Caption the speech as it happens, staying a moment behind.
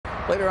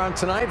Later on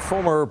tonight,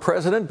 former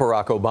President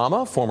Barack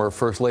Obama, former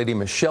First Lady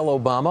Michelle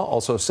Obama,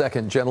 also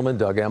Second Gentleman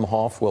Doug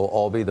Emhoff will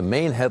all be the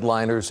main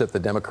headliners at the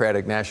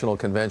Democratic National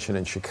Convention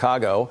in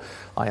Chicago.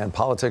 ION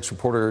Politics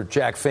reporter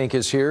Jack Fink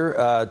is here.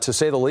 To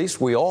say the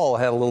least, we all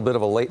had a little bit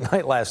of a late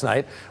night last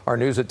night. Our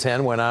news at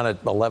 10 went on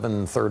at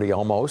 11:30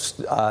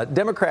 almost.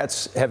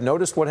 Democrats have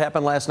noticed what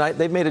happened last night.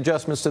 They've made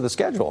adjustments to the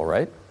schedule,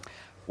 right?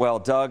 Well,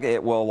 Doug,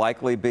 it will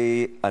likely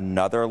be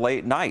another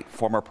late night.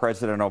 Former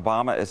President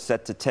Obama is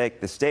set to take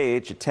the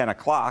stage at 10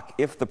 o'clock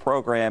if the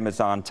program is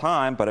on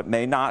time, but it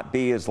may not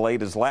be as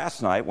late as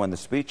last night when the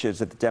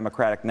speeches at the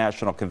Democratic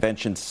National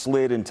Convention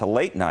slid into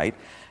late night,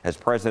 as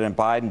President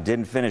Biden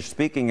didn't finish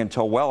speaking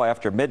until well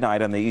after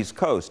midnight on the East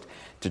Coast.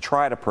 To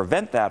try to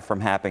prevent that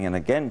from happening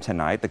again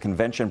tonight, the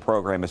convention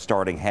program is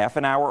starting half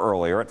an hour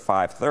earlier at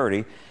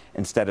 5:30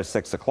 instead of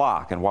 6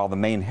 o'clock. And while the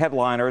main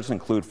headliners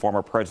include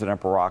former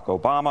President Barack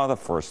Obama, the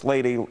First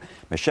Lady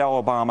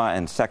Michelle Obama,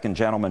 and Second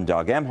Gentleman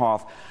Doug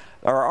Emhoff,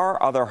 there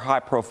are other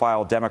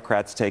high-profile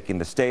Democrats taking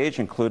the stage,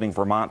 including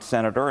Vermont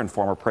Senator and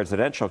former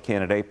presidential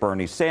candidate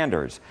Bernie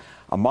Sanders.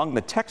 Among the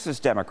Texas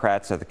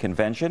Democrats at the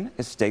convention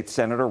is State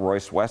Senator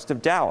Royce West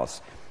of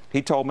Dallas.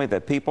 He told me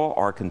that people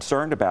are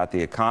concerned about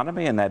the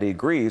economy and that he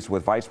agrees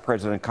with Vice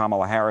President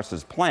Kamala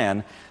Harris's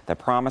plan that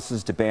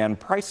promises to ban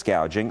price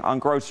gouging on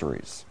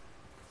groceries.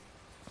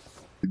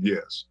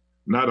 Yes,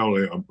 not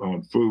only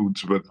on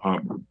foods, but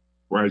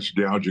price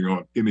gouging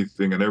on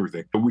anything and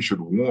everything. But we should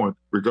want,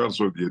 regardless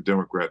of the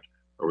Democrat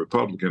or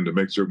Republican, to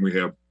make certain we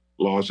have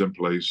laws in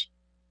place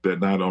that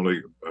not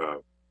only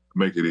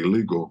make it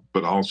illegal,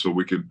 but also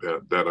we can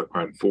that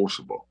are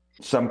enforceable.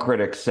 Some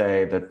critics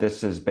say that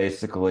this is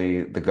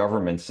basically the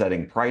government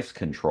setting price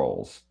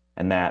controls,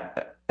 and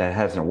that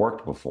hasn't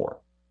worked before.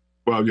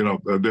 Well, you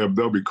know,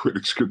 there'll be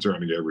critics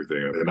concerning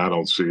everything, and I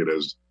don't see it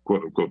as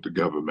 "quote unquote" the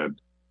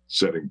government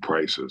setting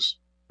prices.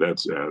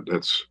 That's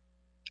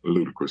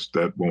ludicrous.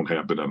 That won't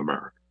happen in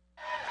America.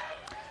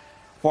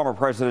 Former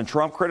President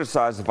Trump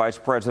criticized the vice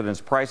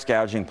president's price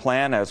gouging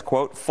plan as,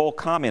 quote, full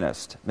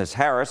communist. Ms.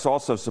 Harris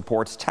also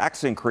supports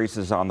tax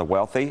increases on the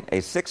wealthy, a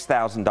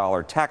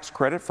 $6,000 tax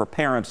credit for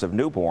parents of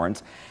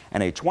newborns,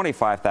 and a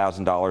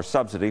 $25,000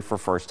 subsidy for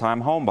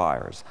first-time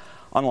homebuyers.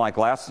 Unlike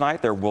last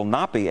night, there will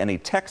not be any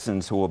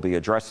Texans who will be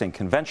addressing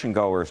convention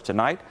goers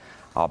tonight.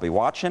 I'll be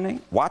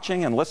watching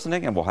and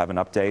listening, and we'll have an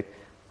update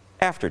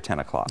after 10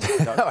 o'clock.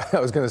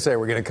 I was going to say,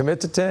 we're going to commit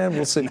to 10.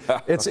 We'll see.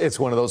 No. It's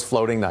one of those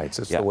floating nights.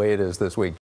 It's the way it is this week.